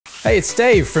Hey, it's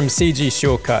Dave from CG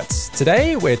Shortcuts.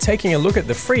 Today, we're taking a look at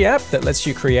the free app that lets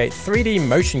you create 3D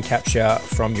motion capture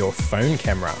from your phone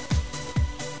camera.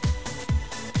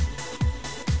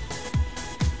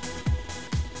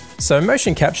 So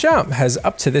motion capture has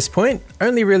up to this point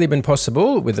only really been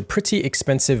possible with a pretty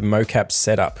expensive mocap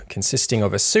setup consisting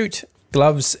of a suit,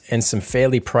 gloves, and some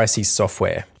fairly pricey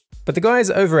software. But the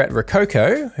guys over at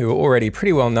Rokoko, who are already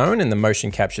pretty well known in the motion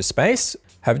capture space,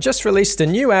 have just released a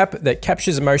new app that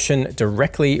captures motion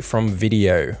directly from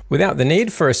video, without the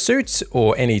need for a suit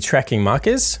or any tracking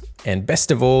markers, and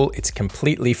best of all, it's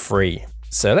completely free.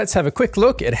 So let's have a quick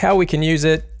look at how we can use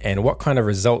it and what kind of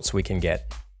results we can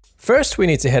get. First, we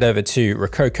need to head over to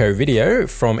Rokoko Video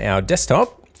from our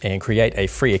desktop and create a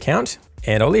free account.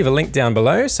 And I'll leave a link down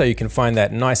below so you can find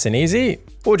that nice and easy,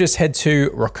 or just head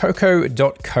to rokoko.co/CG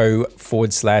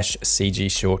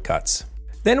Shortcuts.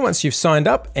 Then once you've signed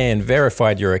up and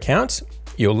verified your account,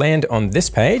 you'll land on this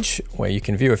page where you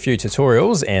can view a few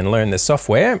tutorials and learn the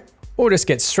software, or just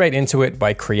get straight into it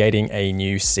by creating a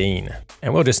new scene.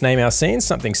 And we'll just name our scene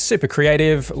something super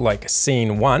creative like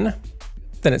Scene 1.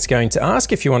 Then it's going to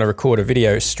ask if you want to record a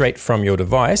video straight from your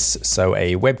device, so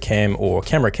a webcam or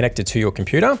camera connected to your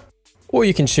computer, or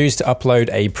you can choose to upload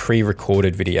a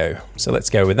pre-recorded video. So let's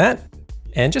go with that.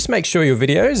 And just make sure your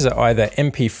videos are either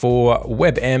MP4,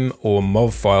 WebM, or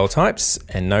MOV file types,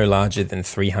 and no larger than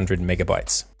 300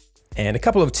 megabytes. And a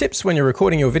couple of tips when you're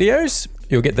recording your videos: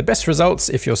 you'll get the best results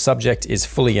if your subject is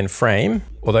fully in frame,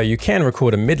 although you can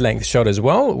record a mid-length shot as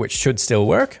well, which should still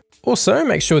work. Also,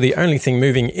 make sure the only thing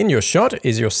moving in your shot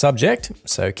is your subject,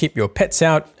 so keep your pets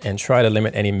out and try to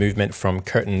limit any movement from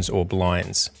curtains or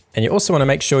blinds. And you also want to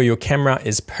make sure your camera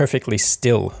is perfectly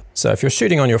still. So if you're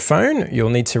shooting on your phone, you'll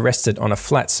need to rest it on a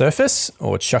flat surface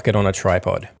or chuck it on a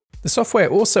tripod. The software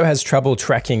also has trouble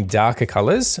tracking darker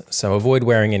colors, so avoid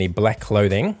wearing any black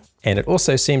clothing. And it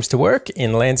also seems to work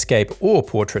in landscape or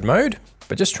portrait mode,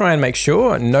 but just try and make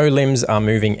sure no limbs are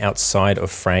moving outside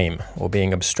of frame or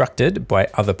being obstructed by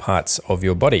other parts of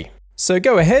your body. So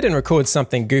go ahead and record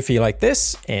something goofy like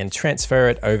this and transfer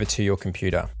it over to your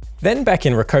computer. Then back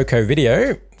in Rokoko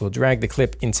Video, we'll drag the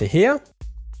clip into here,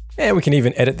 and we can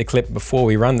even edit the clip before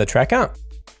we run the tracker.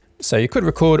 So you could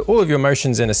record all of your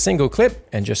motions in a single clip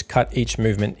and just cut each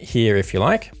movement here if you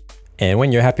like. And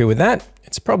when you're happy with that,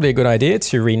 it's probably a good idea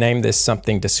to rename this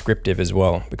something descriptive as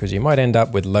well, because you might end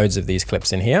up with loads of these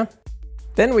clips in here.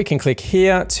 Then we can click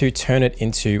here to turn it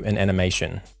into an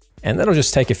animation. And that'll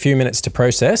just take a few minutes to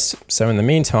process. So in the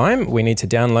meantime, we need to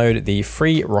download the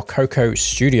free Rokoko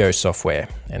Studio software.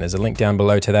 And there's a link down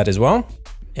below to that as well.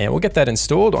 And we'll get that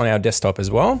installed on our desktop as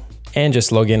well, and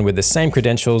just log in with the same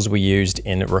credentials we used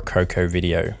in Rokoko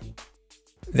Video.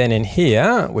 Then in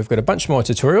here, we've got a bunch more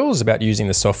tutorials about using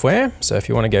the software. So if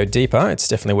you want to go deeper, it's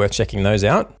definitely worth checking those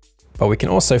out. But we can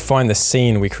also find the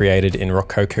scene we created in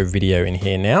Rokoko Video in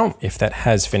here now, if that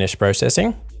has finished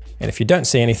processing. And if you don't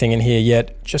see anything in here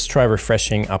yet, just try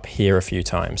refreshing up here a few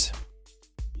times.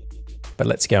 But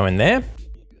let's go in there.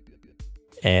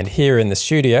 And here in the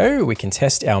studio, we can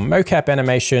test our mocap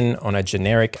animation on a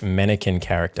generic mannequin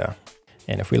character.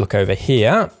 And if we look over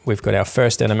here, we've got our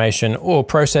first animation all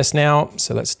processed now.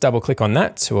 So let's double click on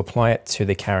that to apply it to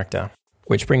the character,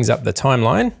 which brings up the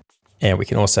timeline. And we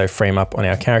can also frame up on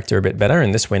our character a bit better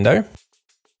in this window.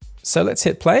 So let's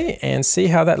hit play and see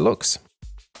how that looks.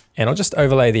 And I'll just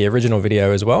overlay the original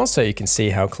video as well so you can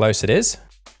see how close it is.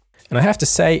 And I have to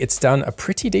say it's done a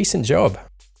pretty decent job.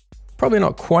 Probably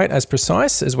not quite as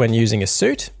precise as when using a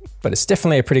suit, but it's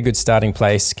definitely a pretty good starting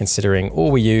place considering all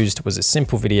we used was a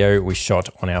simple video we shot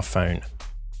on our phone.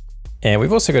 And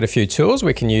we've also got a few tools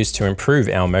we can use to improve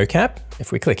our mocap.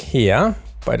 If we click here,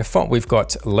 by default we've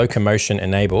got locomotion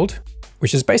enabled,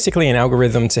 which is basically an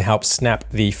algorithm to help snap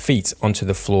the feet onto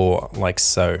the floor like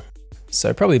so.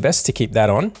 So probably best to keep that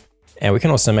on. And we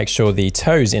can also make sure the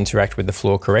toes interact with the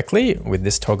floor correctly with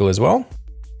this toggle as well.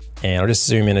 And I'll just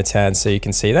zoom in a tad so you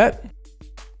can see that.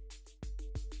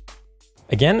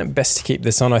 Again, best to keep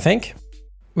this on, I think.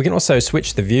 We can also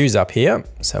switch the views up here.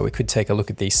 So we could take a look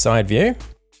at the side view,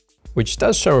 which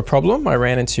does show a problem I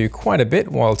ran into quite a bit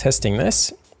while testing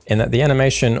this, in that the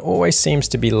animation always seems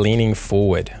to be leaning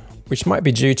forward, which might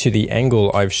be due to the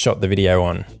angle I've shot the video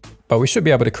on. But we should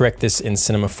be able to correct this in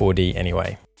Cinema 4D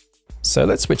anyway. So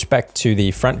let's switch back to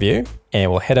the front view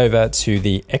and we'll head over to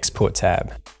the Export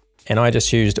tab. And I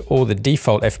just used all the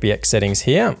default FBX settings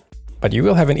here, but you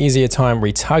will have an easier time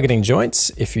retargeting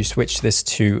joints if you switch this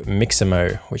to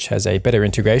Mixamo, which has a better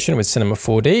integration with Cinema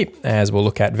 4D, as we'll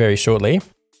look at very shortly.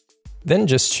 Then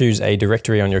just choose a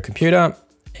directory on your computer,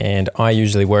 and I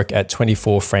usually work at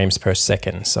 24 frames per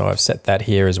second, so I've set that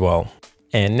here as well.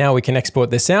 And now we can export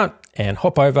this out and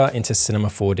hop over into Cinema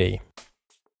 4D.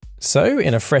 So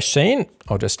in a fresh scene,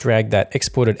 I'll just drag that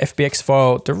exported FBX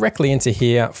file directly into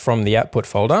here from the output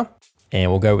folder, and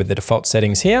we'll go with the default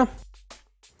settings here,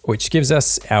 which gives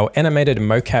us our animated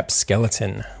mocap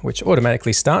skeleton, which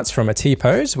automatically starts from a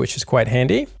T-pose, which is quite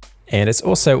handy. And it's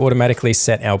also automatically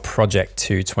set our project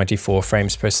to 24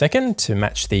 frames per second to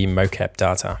match the mocap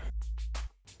data.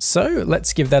 So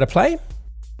let's give that a play.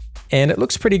 And it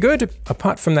looks pretty good,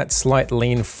 apart from that slight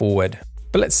lean forward.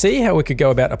 But let's see how we could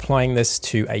go about applying this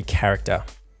to a character.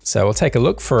 So we'll take a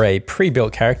look for a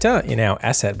pre-built character in our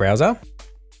asset browser.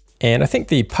 And I think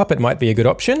the puppet might be a good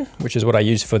option, which is what I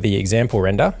used for the example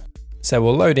render. So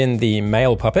we'll load in the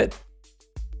male puppet,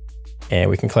 and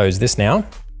we can close this now.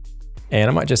 And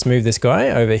I might just move this guy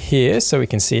over here so we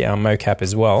can see our mocap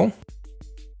as well.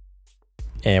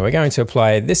 And we're going to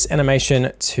apply this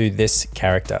animation to this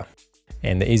character.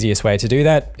 And the easiest way to do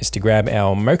that is to grab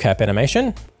our mocap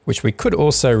animation, which we could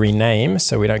also rename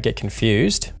so we don't get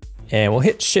confused. And we'll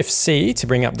hit Shift-C to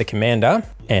bring up the commander.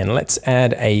 And let's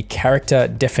add a character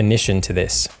definition to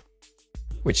this,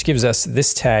 which gives us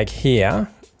this tag here.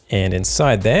 And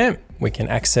inside there, we can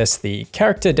access the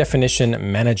character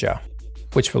definition manager,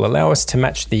 which will allow us to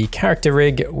match the character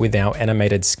rig with our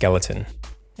animated skeleton.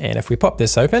 And if we pop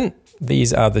this open,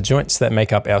 these are the joints that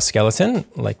make up our skeleton,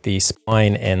 like the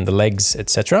spine and the legs,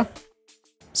 etc.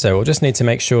 So we'll just need to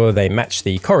make sure they match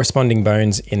the corresponding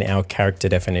bones in our character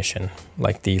definition,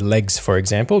 like the legs, for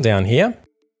example, down here.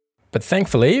 But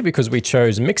thankfully, because we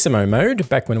chose Mixamo mode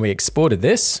back when we exported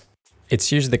this,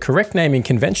 it's used the correct naming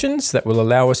conventions that will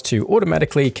allow us to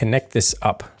automatically connect this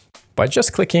up by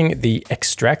just clicking the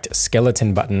Extract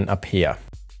Skeleton button up here.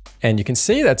 And you can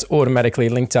see that's automatically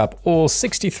linked up all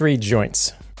 63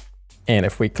 joints. And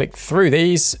if we click through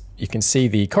these, you can see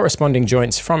the corresponding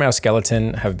joints from our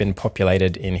skeleton have been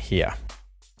populated in here.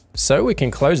 So we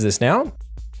can close this now.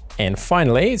 And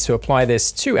finally, to apply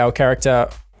this to our character,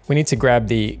 we need to grab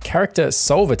the character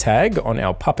solver tag on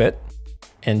our puppet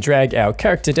and drag our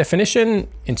character definition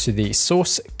into the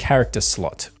source character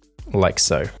slot, like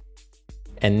so.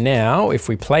 And now if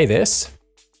we play this,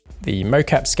 the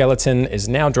mocap skeleton is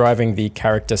now driving the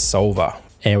character solver,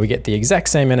 and we get the exact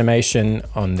same animation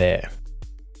on there.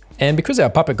 And because our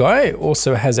puppet guy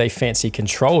also has a fancy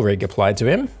control rig applied to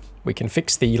him, we can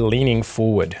fix the leaning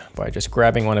forward by just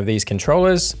grabbing one of these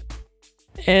controllers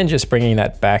and just bringing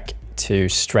that back to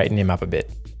straighten him up a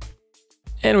bit.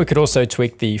 And we could also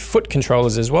tweak the foot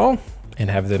controllers as well and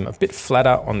have them a bit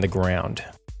flatter on the ground.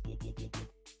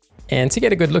 And to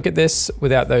get a good look at this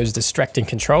without those distracting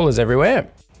controllers everywhere,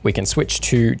 we can switch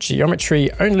to geometry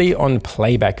only on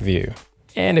playback view.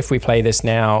 And if we play this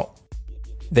now,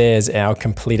 there's our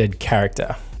completed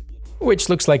character, which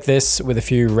looks like this with a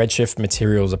few REDSHIFT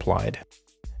materials applied.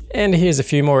 And here's a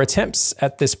few more attempts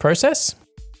at this process.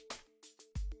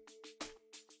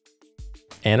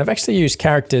 And I've actually used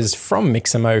characters from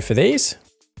Mixamo for these.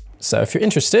 So if you're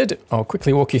interested, I'll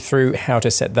quickly walk you through how to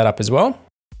set that up as well.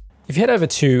 If you head over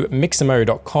to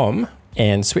mixamo.com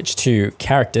and switch to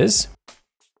characters,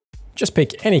 just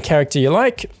pick any character you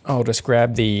like. I'll just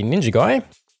grab the ninja guy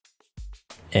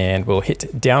and we'll hit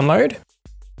download.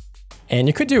 And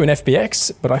you could do an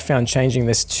FBX, but I found changing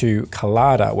this to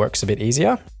Collada works a bit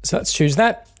easier. So let's choose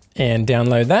that and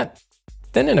download that.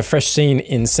 Then in a fresh scene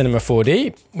in Cinema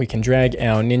 4D, we can drag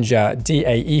our Ninja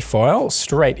DAE file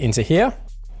straight into here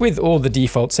with all the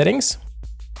default settings.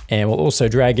 And we'll also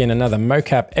drag in another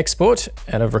mocap export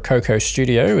out of Rokoko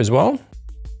Studio as well,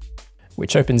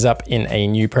 which opens up in a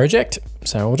new project.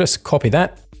 So we'll just copy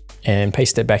that and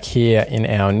paste it back here in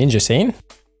our Ninja scene.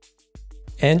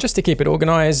 And just to keep it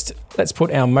organized, let's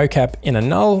put our mocap in a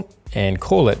null and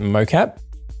call it mocap.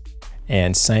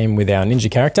 And same with our ninja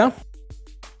character.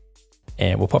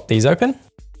 And we'll pop these open.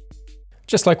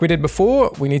 Just like we did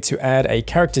before, we need to add a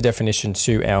character definition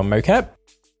to our mocap.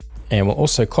 And we'll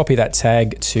also copy that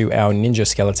tag to our ninja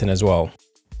skeleton as well.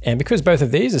 And because both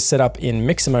of these are set up in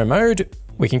Mixamo mode,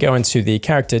 we can go into the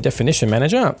character definition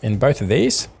manager in both of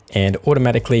these and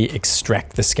automatically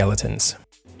extract the skeletons.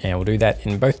 And we'll do that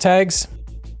in both tags.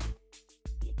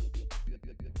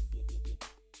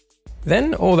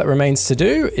 Then all that remains to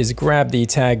do is grab the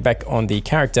tag back on the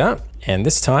character, and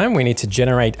this time we need to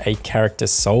generate a character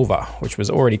solver, which was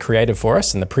already created for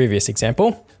us in the previous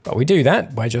example, but we do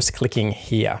that by just clicking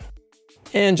here.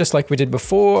 And just like we did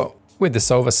before, with the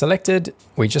solver selected,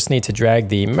 we just need to drag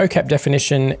the mocap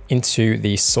definition into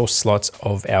the source slot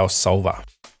of our solver.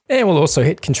 And we'll also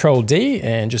hit Control D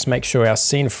and just make sure our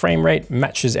scene frame rate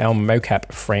matches our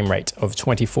mocap frame rate of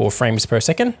 24 frames per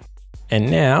second. And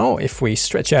now if we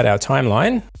stretch out our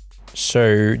timeline,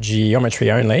 show geometry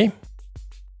only,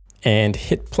 and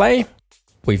hit play.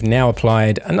 We've now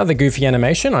applied another goofy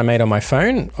animation I made on my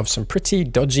phone of some pretty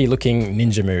dodgy looking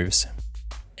ninja moves.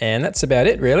 And that's about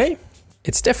it really.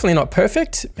 It's definitely not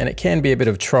perfect and it can be a bit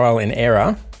of trial and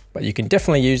error, but you can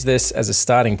definitely use this as a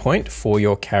starting point for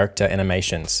your character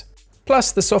animations.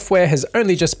 Plus the software has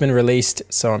only just been released,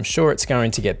 so I'm sure it's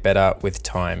going to get better with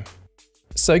time.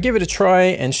 So give it a try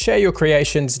and share your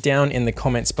creations down in the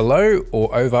comments below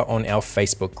or over on our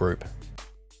Facebook group.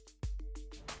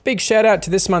 Big shout out to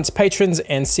this month's patrons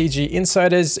and CG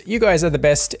insiders. You guys are the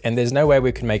best and there's no way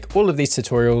we can make all of these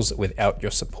tutorials without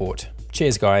your support.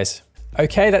 Cheers guys.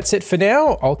 Okay, that's it for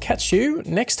now. I'll catch you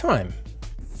next time.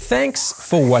 Thanks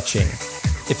for watching.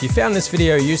 If you found this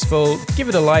video useful, give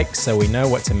it a like so we know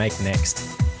what to make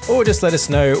next. Or just let us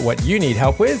know what you need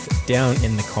help with down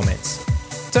in the comments.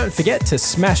 Don't forget to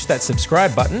smash that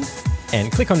subscribe button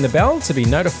and click on the bell to be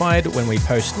notified when we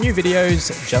post new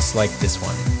videos just like this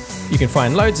one. You can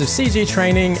find loads of CG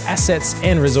training, assets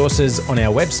and resources on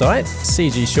our website,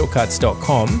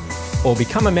 cgshortcuts.com, or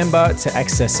become a member to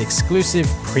access exclusive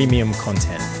premium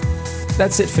content.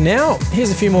 That's it for now.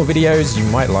 Here's a few more videos you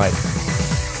might like.